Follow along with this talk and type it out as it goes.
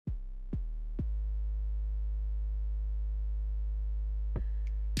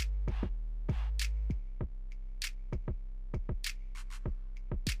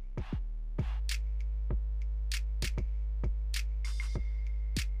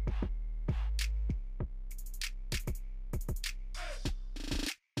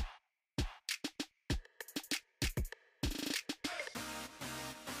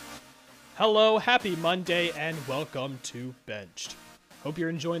Hello, happy Monday, and welcome to Benched. Hope you're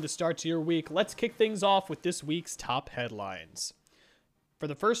enjoying the start to your week. Let's kick things off with this week's top headlines. For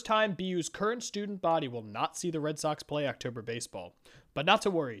the first time, BU's current student body will not see the Red Sox play October baseball. But not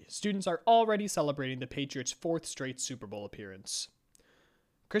to worry, students are already celebrating the Patriots' fourth straight Super Bowl appearance.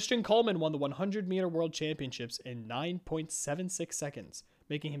 Christian Coleman won the 100-meter World Championships in 9.76 seconds,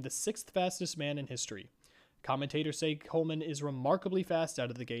 making him the sixth fastest man in history. Commentators say Coleman is remarkably fast out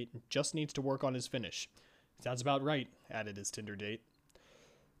of the gate and just needs to work on his finish. Sounds about right, added his Tinder date.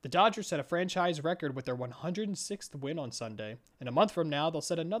 The Dodgers set a franchise record with their 106th win on Sunday, and a month from now they'll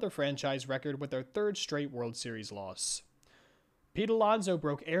set another franchise record with their third straight World Series loss. Pete Alonso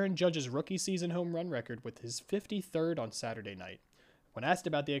broke Aaron Judge's rookie season home run record with his 53rd on Saturday night. When asked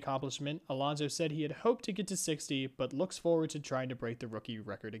about the accomplishment, Alonso said he had hoped to get to 60, but looks forward to trying to break the rookie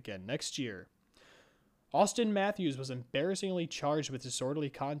record again next year. Austin Matthews was embarrassingly charged with disorderly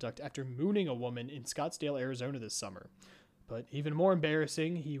conduct after mooning a woman in Scottsdale, Arizona this summer. But even more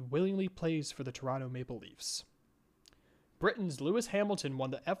embarrassing, he willingly plays for the Toronto Maple Leafs. Britain's Lewis Hamilton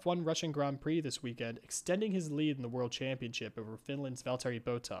won the F1 Russian Grand Prix this weekend, extending his lead in the World Championship over Finland's Valtteri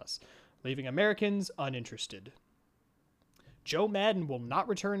Bottas, leaving Americans uninterested. Joe Maddon will not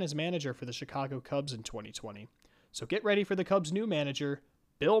return as manager for the Chicago Cubs in 2020, so get ready for the Cubs' new manager,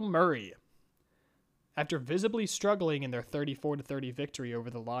 Bill Murray. After visibly struggling in their 34-30 victory over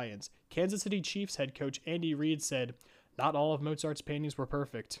the Lions, Kansas City Chiefs head coach Andy Reid said, "Not all of Mozart's paintings were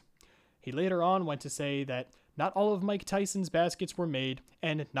perfect." He later on went to say that not all of Mike Tyson's baskets were made,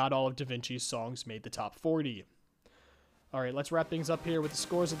 and not all of Da Vinci's songs made the top 40. Alright, let's wrap things up here with the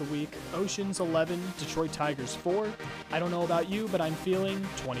scores of the week. Oceans 11, Detroit Tigers 4. I don't know about you, but I'm feeling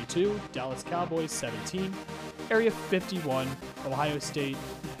 22. Dallas Cowboys 17. Area 51, Ohio State.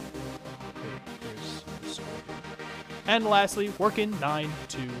 And lastly, Workin'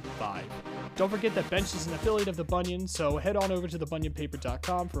 925. Don't forget that Bench is an affiliate of The Bunyan, so head on over to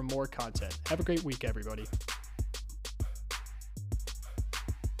thebunyanpaper.com for more content. Have a great week, everybody.